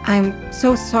 I'm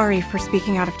so sorry for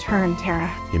speaking out of turn, Terra.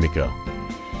 Himiko,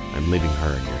 I'm leaving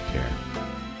her in your care.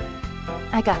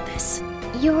 I got this.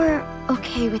 You're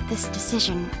okay with this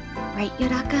decision, right,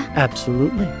 Yuraka?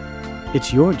 Absolutely.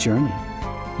 It's your journey.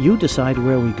 You decide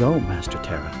where we go, Master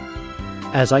Terra.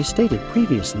 As I stated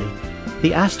previously,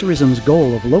 the Asterism's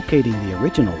goal of locating the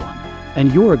original one,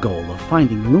 and your goal of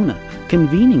finding Luna,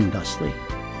 convening thusly.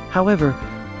 However,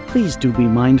 please do be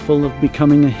mindful of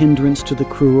becoming a hindrance to the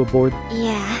crew aboard.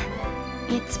 Yeah.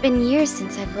 It's been years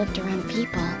since I've lived around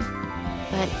people.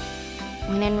 But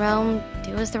when in Rome,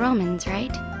 do as the Romans,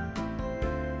 right?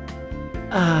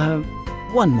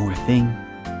 One more thing.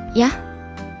 Yeah?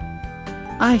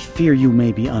 I fear you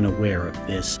may be unaware of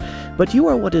this, but you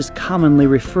are what is commonly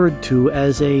referred to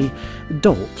as a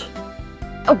dolt.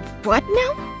 Oh, what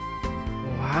now?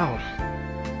 Wow.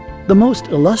 The most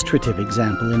illustrative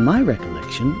example in my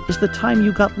recollection is the time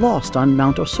you got lost on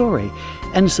Mount Osore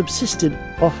and subsisted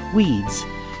off weeds.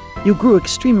 You grew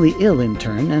extremely ill in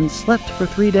turn and slept for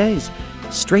 3 days,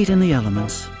 straight in the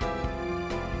elements.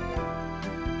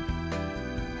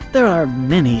 There are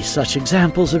many such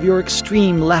examples of your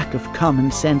extreme lack of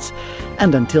common sense,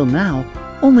 and until now,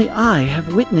 only I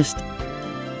have witnessed.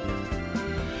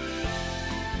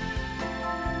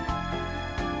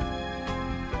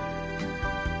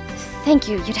 Thank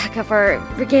you, Yutaka, for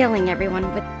regaling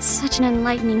everyone with such an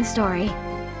enlightening story.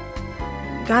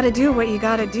 Gotta do what you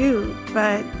gotta do,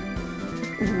 but...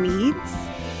 weeds?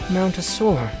 Mount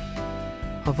Asor.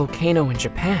 A volcano in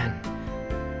Japan.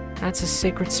 That's a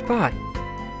sacred spot.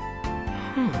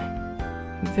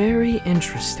 Very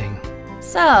interesting.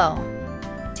 So,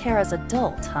 Terra's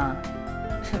adult, huh?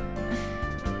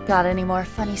 Got any more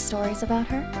funny stories about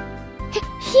her?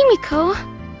 Himiko!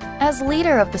 As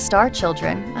leader of the Star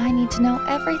Children, I need to know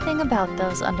everything about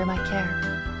those under my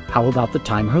care. How about the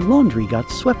time her laundry got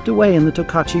swept away in the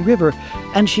Tokachi River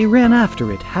and she ran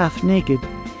after it half naked?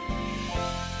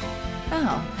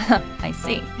 Oh, I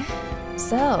see.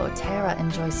 So, Terra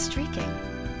enjoys streaking.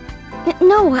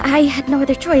 No, I had no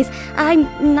other choice.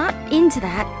 I'm not into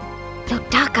that.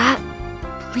 Yutaka,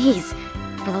 please,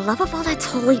 for the love of all that's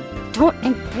holy, don't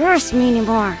embarrass me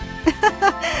anymore.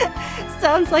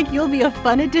 Sounds like you'll be a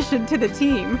fun addition to the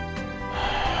team.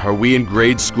 Are we in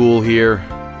grade school here?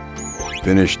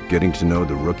 Finished getting to know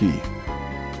the rookie?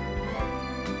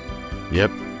 Yep.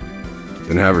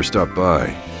 Then have her stop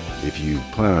by. If you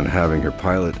plan on having her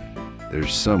pilot,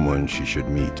 there's someone she should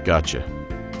meet. Gotcha.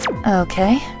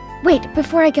 Okay. Wait,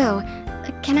 before I go,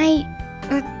 can I...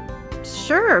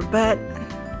 Sure, but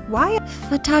why?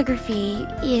 Photography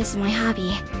is my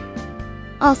hobby.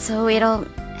 Also, it'll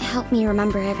help me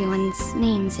remember everyone's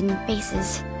names and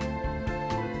faces.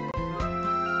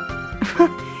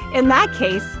 In that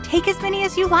case, take as many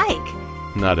as you like.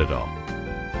 Not at all.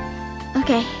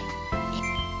 Okay.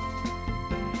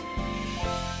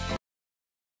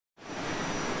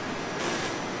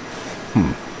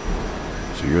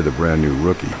 So you're the brand new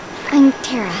rookie. I'm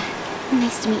Tara.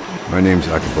 Nice to meet you. My name's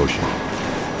Akiboshi.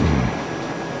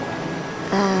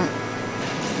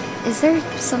 Is there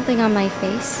something on my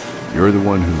face? You're the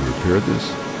one who repaired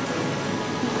this?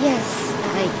 Yes,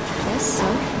 I guess so.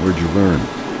 Where'd you learn?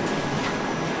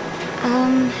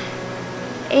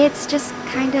 It's just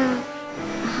kind of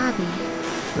a hobby.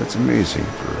 That's amazing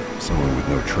for someone with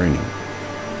no training.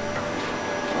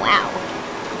 Wow.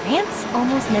 Gramps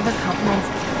almost never compliments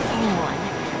anyone.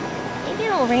 Maybe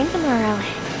it'll rain tomorrow.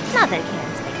 Not that it can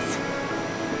in space.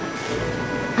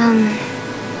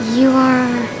 You are...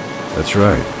 That's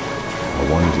right. I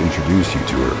wanted to introduce you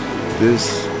to her.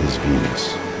 This is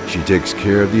Venus. She takes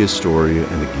care of the Astoria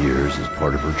and the gears as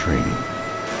part of her training.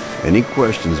 Any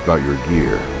questions about your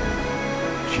gear,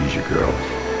 she's your girl.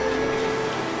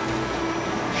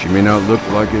 She may not look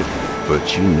like it, but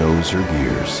she knows her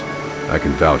gears. I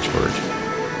can vouch for it.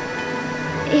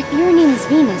 If your name is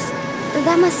Venus,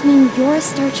 that must mean you're a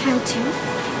star child too?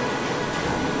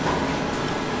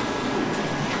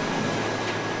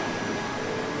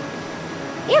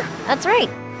 Yeah, that's right.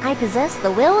 I possess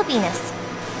the will of Venus.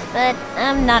 But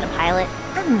I'm not a pilot.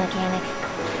 I'm a mechanic.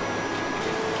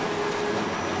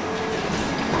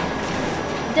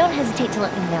 Don't hesitate to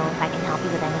let me know if I can help you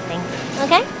with anything,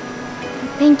 okay?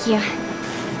 Thank you.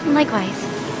 Likewise.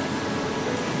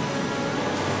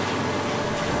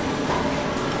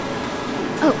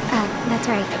 Oh, that's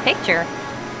right. A picture?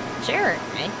 Sure,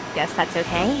 I guess that's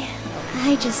okay.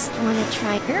 I just want to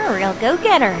try. You're a real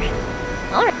go-getter.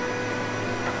 Alright.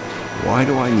 Why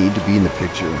do I need to be in the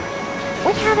picture?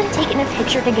 We haven't taken a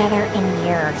picture together in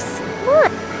years.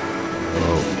 Look.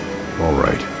 Oh, all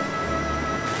right.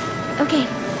 Okay,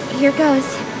 here goes.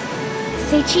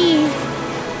 Say cheese.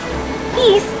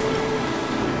 Peace.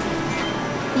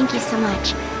 Thank you so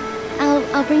much.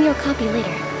 I'll bring you a copy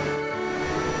later.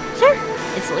 Sure,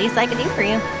 it's the least I can do for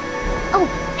you. Oh,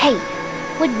 hey,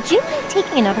 would you mind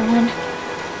taking another one?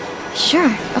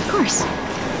 Sure, of course.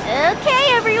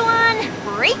 Okay, everyone,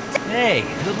 break. Hey,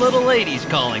 the little lady's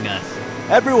calling us.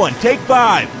 Everyone, take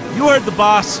 5. You heard the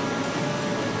boss.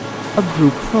 A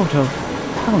group photo.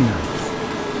 How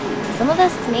nice. Some of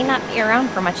us may not be around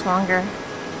for much longer.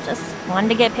 Just wanted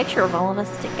to get a picture of all of us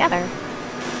together.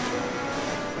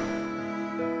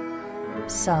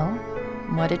 So,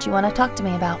 what did you want to talk to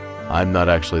me about? I'm not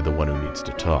actually the one who needs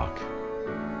to talk.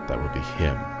 That would be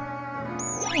him.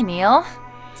 Hey, Neil.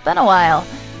 It's been a while.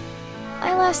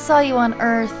 I last saw you on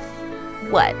Earth,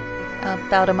 what,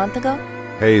 about a month ago?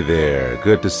 Hey there,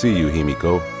 good to see you,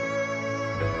 Himiko.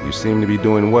 You seem to be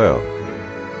doing well.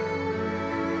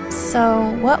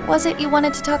 So, what was it you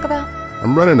wanted to talk about?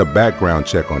 I'm running a background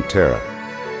check on Tara,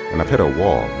 and I've hit a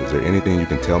wall. Is there anything you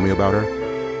can tell me about her?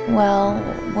 Well,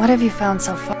 what have you found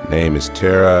so far? Name is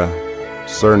Tara,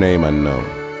 surname unknown.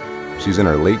 She's in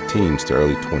her late teens to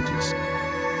early 20s.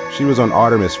 She was on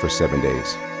Artemis for 7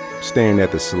 days, staying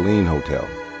at the Selene Hotel,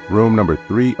 room number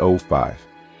 305.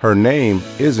 Her name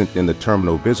isn't in the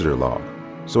terminal visitor log,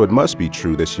 so it must be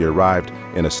true that she arrived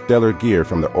in a stellar gear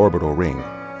from the orbital ring.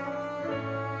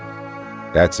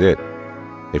 That's it.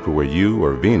 If it were you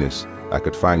or Venus, I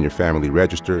could find your family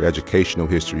register, educational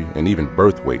history, and even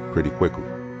birth weight pretty quickly.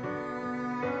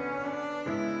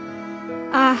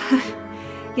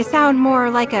 You sound more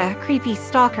like a creepy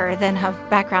stalker than a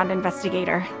background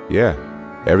investigator. Yeah,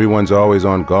 everyone's always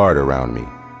on guard around me.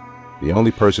 The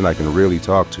only person I can really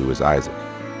talk to is Isaac.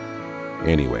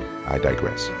 Anyway, I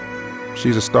digress.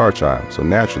 She's a star child, so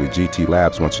naturally GT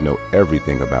Labs wants to know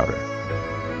everything about her.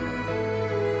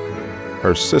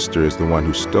 Her sister is the one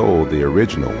who stole the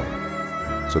original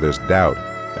one, so there's doubt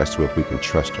as to if we can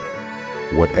trust her.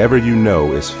 Whatever you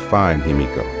know is fine,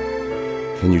 Himiko.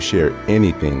 Can you share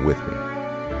anything with me?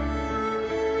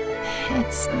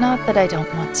 It's not that I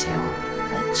don't want to,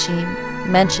 but she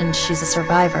mentioned she's a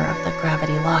survivor of the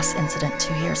gravity loss incident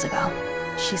 2 years ago.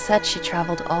 She said she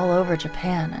traveled all over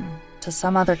Japan and to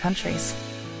some other countries.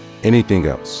 Anything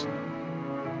else?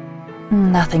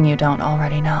 Nothing you don't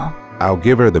already know. I'll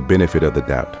give her the benefit of the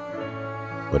doubt,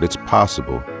 but it's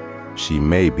possible she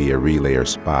may be a relayer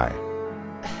spy.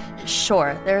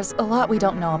 Sure, there's a lot we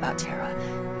don't know about Tara,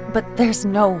 but there's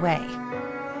no way.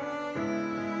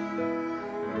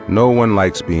 No one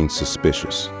likes being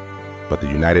suspicious, but the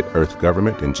United Earth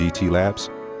government and GT Labs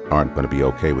aren't going to be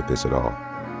okay with this at all.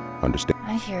 Understand?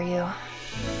 I hear you.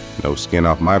 No skin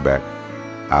off my back.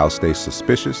 I'll stay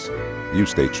suspicious, you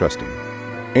stay trusting.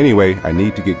 Anyway, I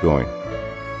need to get going.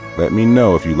 Let me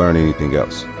know if you learn anything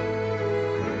else.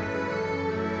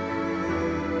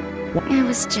 I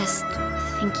was just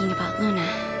thinking about Luna.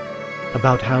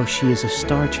 About how she is a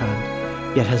star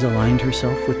child, yet has aligned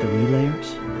herself with the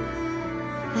Relayers?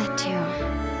 That too.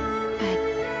 But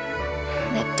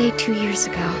that day 2 years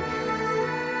ago,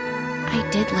 I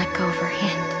did let go of her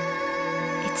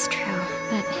hand. It's true,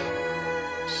 but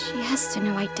she has to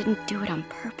know I didn't do it on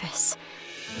purpose.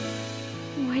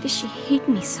 Why does she hate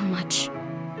me so much?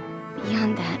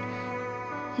 Beyond that,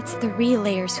 it's the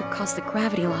Relayers who caused the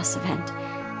gravity loss event.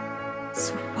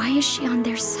 So why is she on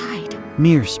their side?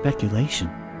 Mere speculation,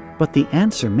 but the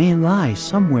answer may lie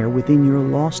somewhere within your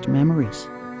lost memories.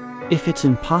 If it's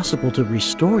impossible to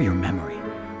restore your memory,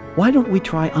 why don't we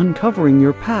try uncovering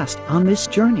your past on this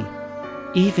journey?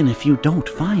 Even if you don't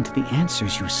find the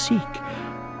answers you seek,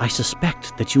 I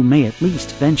suspect that you may at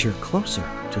least venture closer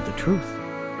to the truth.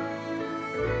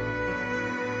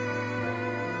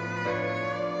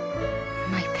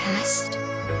 My past?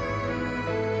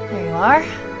 There you are.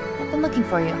 I've been looking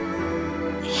for you.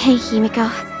 Hey, Himiko.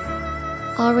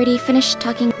 Already finished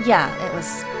talking? Yeah, it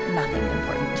was nothing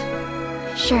important.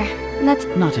 Sure, that's...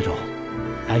 Not at all.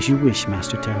 As you wish,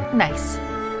 Master Terra. Nice.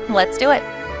 Let's do it.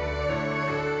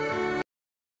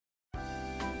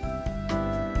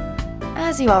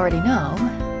 As you already know,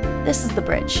 this is the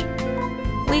bridge.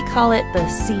 We call it the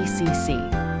CCC.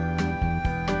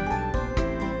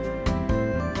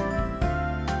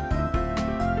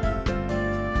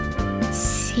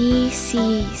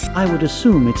 CCC. I would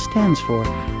assume it stands for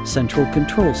Central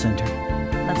Control Center.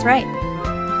 That's right.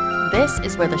 This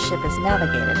is where the ship is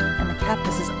navigated, and the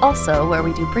campus is also where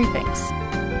we do briefings.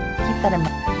 Keep that in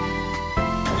mind.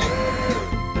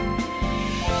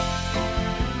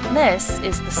 This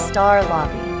is the Star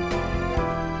Lobby.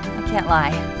 I can't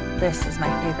lie, this is my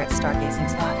favorite stargazing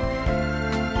spot.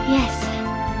 Yes.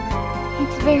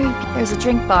 It's very... There's a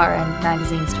drink bar and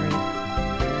magazines to read.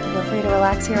 Feel free to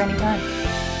relax here anytime.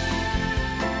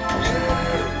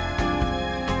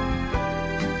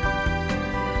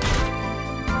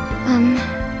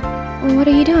 What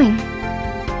are you doing?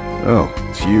 Oh,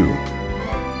 it's you.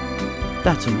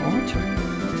 That's an altar.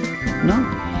 No.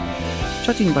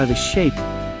 Judging by the shape,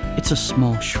 it's a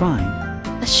small shrine.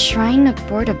 A shrine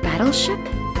aboard a battleship?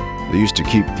 They used to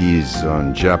keep these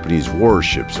on Japanese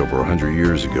warships over 100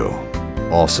 years ago.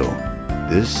 Also,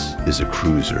 this is a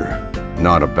cruiser,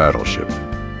 not a battleship.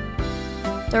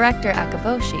 Director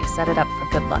Akaboshi set it up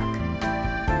for good luck.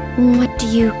 What do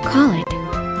you call it?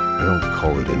 I don't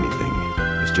call it anything.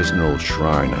 It's just an old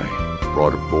shrine I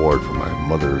brought aboard from my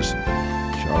mother's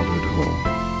childhood home.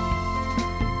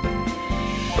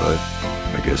 But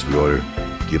I guess we ought to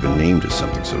give a name to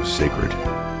something so sacred.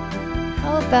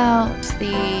 How about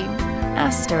the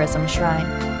Asterism Shrine?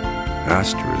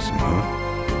 Asterism, huh?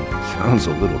 Sounds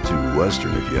a little too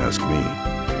Western if you ask me.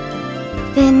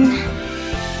 Then,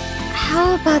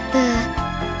 how about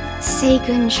the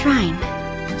Seigun Shrine?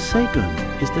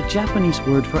 Seigun is the Japanese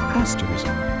word for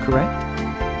asterism, correct?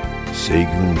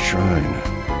 Seigun Shrine.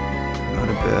 Not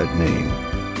a bad name.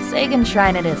 Seigun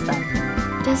Shrine it is, then.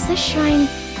 Does this shrine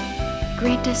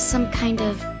grant us some kind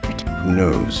of... Who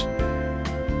knows?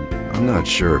 I'm not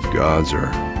sure if gods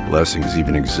or blessings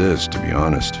even exist, to be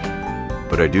honest.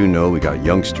 But I do know we got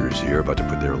youngsters here about to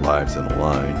put their lives on the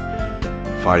line.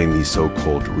 Fighting these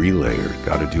so-called relayers,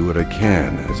 gotta do what I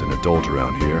can as an adult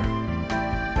around here.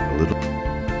 A little...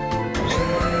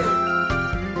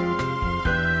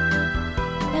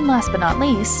 And last but not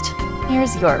least,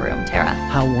 here's your room, Terra.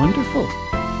 How wonderful.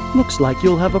 Looks like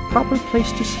you'll have a proper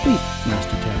place to sleep,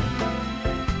 Master Terra.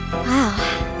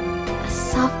 Wow. A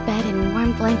soft bed and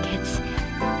warm blankets.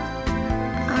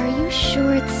 Are you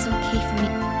sure it's okay for me?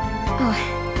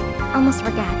 Oh, almost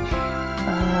forgot.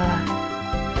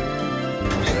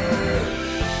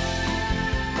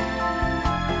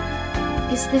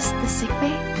 Is this the sick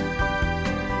bay?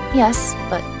 Yes,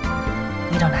 but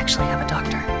we don't actually have a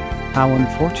doctor. How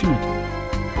unfortunate.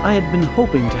 I had been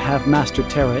hoping to have Master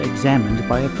Terra examined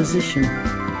by a physician.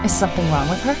 Is something wrong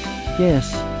with her?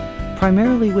 Yes,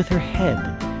 primarily with her head.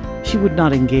 She would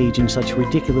not engage in such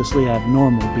ridiculously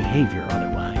abnormal behavior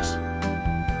otherwise.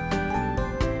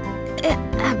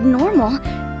 Abnormal?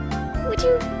 Would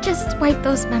you just wipe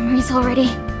those memories already?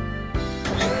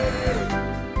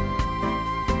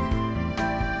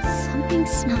 Something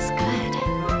smells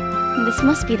good. This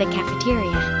must be the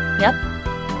cafeteria. Yep.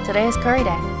 Today is curry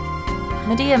day.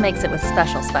 Medea makes it with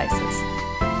special spices.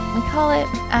 We call it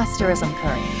asterism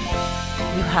curry.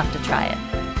 You have to try it.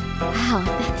 Wow,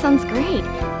 that sounds great.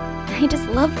 I just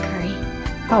love curry.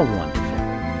 How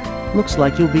wonderful. Looks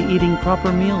like you'll be eating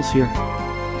proper meals here.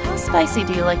 How spicy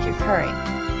do you like your curry?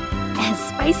 As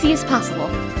spicy as possible.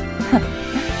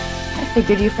 I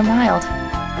figured you for mild.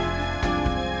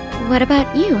 What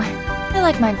about you? I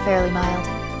like mine fairly mild.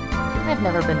 I've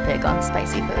never been big on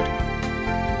spicy food.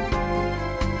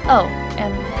 Oh,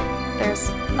 and there's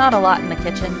not a lot in the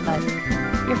kitchen, but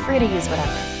you're free to use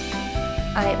whatever.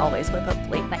 I always whip up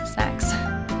late night snacks.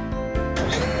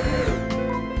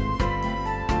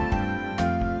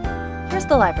 Here's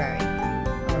the library.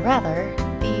 Or rather,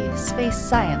 the Space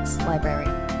Science Library.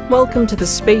 Welcome to the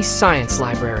Space Science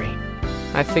Library.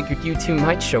 I figured you two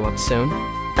might show up soon.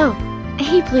 Oh,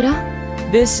 hey Pluto.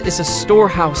 This is a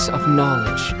storehouse of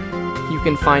knowledge. You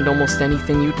can find almost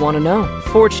anything you'd want to know.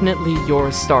 Fortunately, you're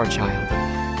a star child.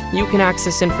 You can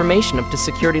access information up to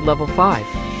security level 5.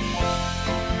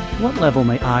 What level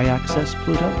may I access,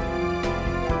 Pluto?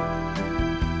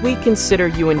 We consider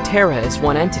you and Terra as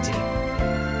one entity,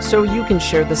 so you can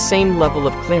share the same level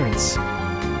of clearance.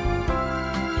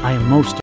 I am most